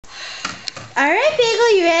Alright,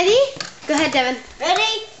 Bagel, you ready? Go ahead, Devin.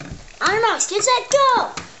 Ready? On your marks, get set,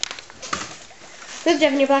 go! Move,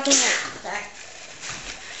 Devin, you're blocking that. Sorry.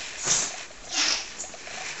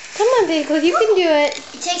 Come on, Bagel, you can do it.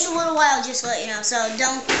 It takes a little while, just to let you know, so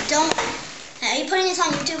don't. Are you putting this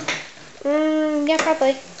on YouTube? Yeah,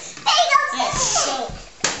 probably. Alright, so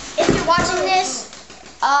if you're watching this,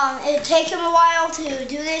 it'll take him a while to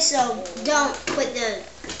do this, so don't quit the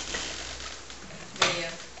video.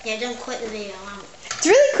 Yeah, don't quit the video. It's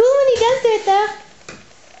really cool when he does it, though.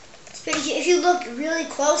 It's pretty cute. If you look really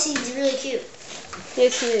close, he's really cute.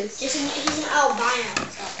 Yes, he is. He's an albino.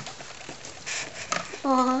 So.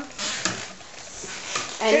 Aww.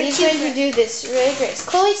 And Very he's cute, going to do this really great.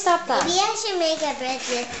 Chloe, stop that. Maybe I should make a bed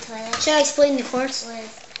with toilet. Should I explain the course?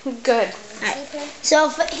 Good. Alright. So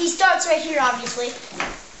he starts right here, obviously.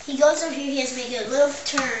 He goes up here, he has to make a little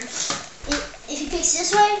turn. If he picks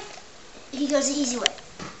this way, he goes the easy way.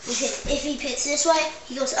 If he picks this way,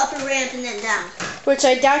 he goes up a ramp and then down. Which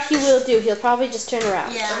I doubt he will do. He'll probably just turn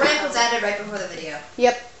around. Yeah. The ramp was added right before the video.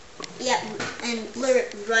 Yep. Yep, and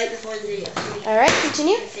literally right before the video. Alright,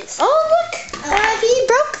 continue. Oh, look! He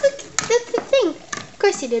broke the thing. Of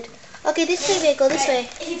course he did. Okay, this way, Bagel, this way.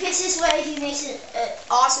 If he picks this way, he makes an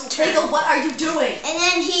awesome turn. Bagel, what are you doing? And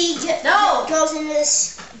then he goes into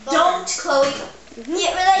this barn. Don't, Chloe.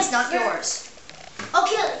 Yeah, relax. It's not yours.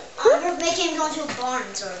 Okay, we're making him go into a barn,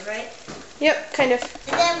 sort of, right? Yep, kind of.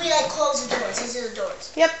 And then we close the doors. These are the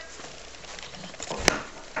doors. Yep.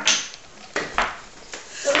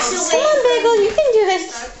 So we're still Come on, Bagel, you can do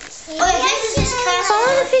it. Okay, this is his castle.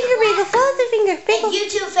 Follow the finger, Bagel. Follow the finger. Bagel. And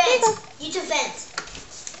YouTube fans. YouTube fans.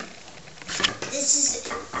 This is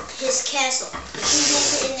his castle. He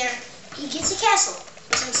makes it in there. He gets a castle,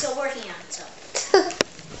 which I'm still working on. So.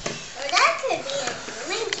 Or that could be a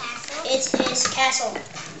human castle. It's his castle.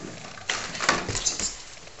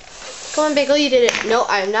 Come on, Bagel, you did it. No,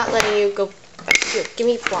 I'm not letting you go. Here, give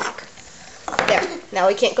me block. There. Now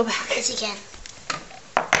we can't go back. Yes, he can.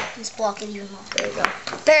 Let's block it even more. There you go.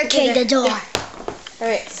 Barricade the door.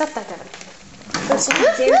 Alright, stop that, Devin.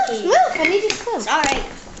 Barricade. Move! I need you to swim. It's alright.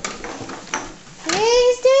 Yay,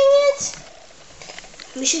 he's doing it!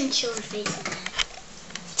 We shouldn't show her face in that.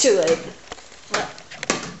 Too late. What?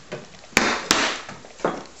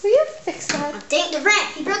 Will you fix that? Dang, the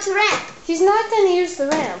ramp. He broke the ramp. He's not going to use the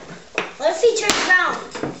ramp. What if he turns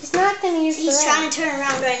around? He's not going to use the ramp. He's trying to turn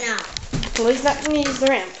around right now. Well, he's not going to use the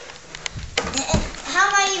ramp. How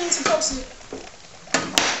am I even supposed to?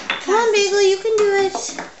 Come on, Bagel, you can do it.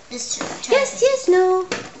 This Yes, yes, no.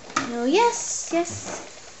 No, yes,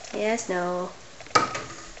 yes. Yes, no.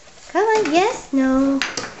 Come on, yes, no.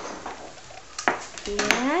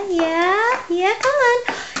 Yeah, yeah, yeah, come on.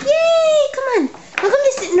 Yay, come on. No, come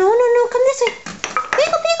this way. No, no, no, come this way.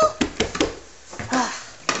 Bagel, Bagel. Ah.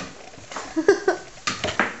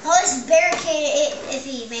 Well, let's barricade it if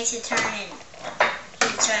he makes a turn and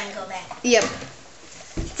he's trying to go back. Yep.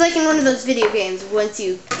 It's like in one of those video games. Once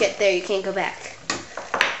you get there, you can't go back.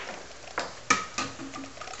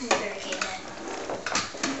 Let's barricade that.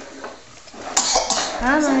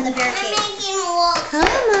 Come on. The I'm barricade. making a wall.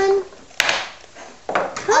 Come on.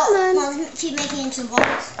 Come on. Well, keep making into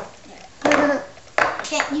balls.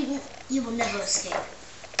 Can't you will never escape.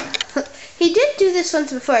 He did do this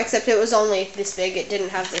once before, except it was only this big. It didn't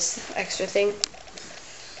have this extra thing.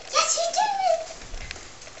 Yes, he did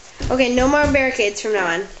it. Okay, no more barricades from now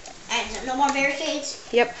on. Alright, no more barricades.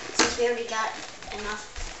 Yep. Since we already got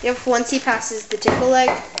enough. Yep, once he passes the tickle leg,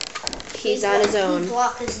 he's on his own. We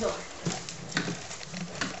block his door.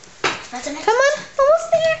 That's the next. Come on,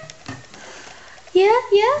 almost there. Yeah,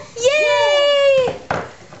 yeah. Yay!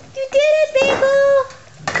 You did it, Bagel.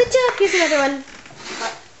 Good job. Here's another one.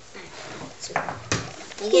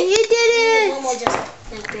 You did it. One more just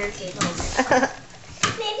barricade the whole thing.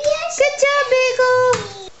 Maybe I should. Good job,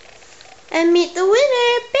 Bagel. And meet the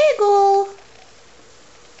winner, Bagel.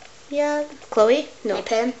 Yeah, Chloe? No. My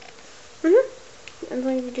pen. I'm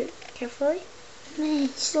going to do it carefully. Man,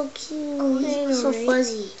 he's so cute. I know, So right?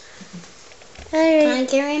 fuzzy. All Can right. I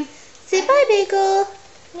carry him? Say bye, Bagel.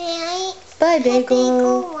 May I? Bye,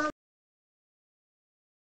 Bagel.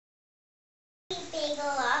 Bagel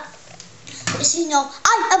up. Just so you know,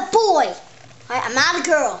 I'm a boy. I'm not a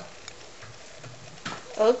girl.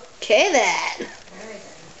 Okay, then.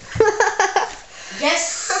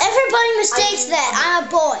 Yes. Everybody mistakes that. I'm a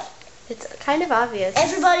boy. It's kind of obvious.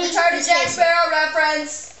 Everybody Retarded Jack mistakes it. Sparrow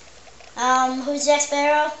reference. Who's Jack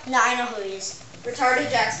Sparrow? No, I know who he is.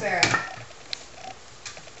 Retarded Jack Sparrow.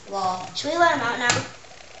 Lol. Should we let him out now?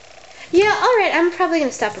 Yeah, all right. I'm probably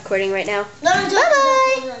going to stop recording right now. No, do it.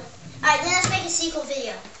 Bye-bye. Alright, then let's make a sequel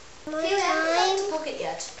video. You haven't got to book it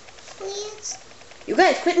yet. please? You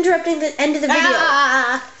guys, quit interrupting the end of the video.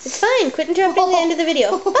 Ah, It's fine. Quit interrupting the end of the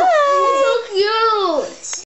video. Bye. so cute.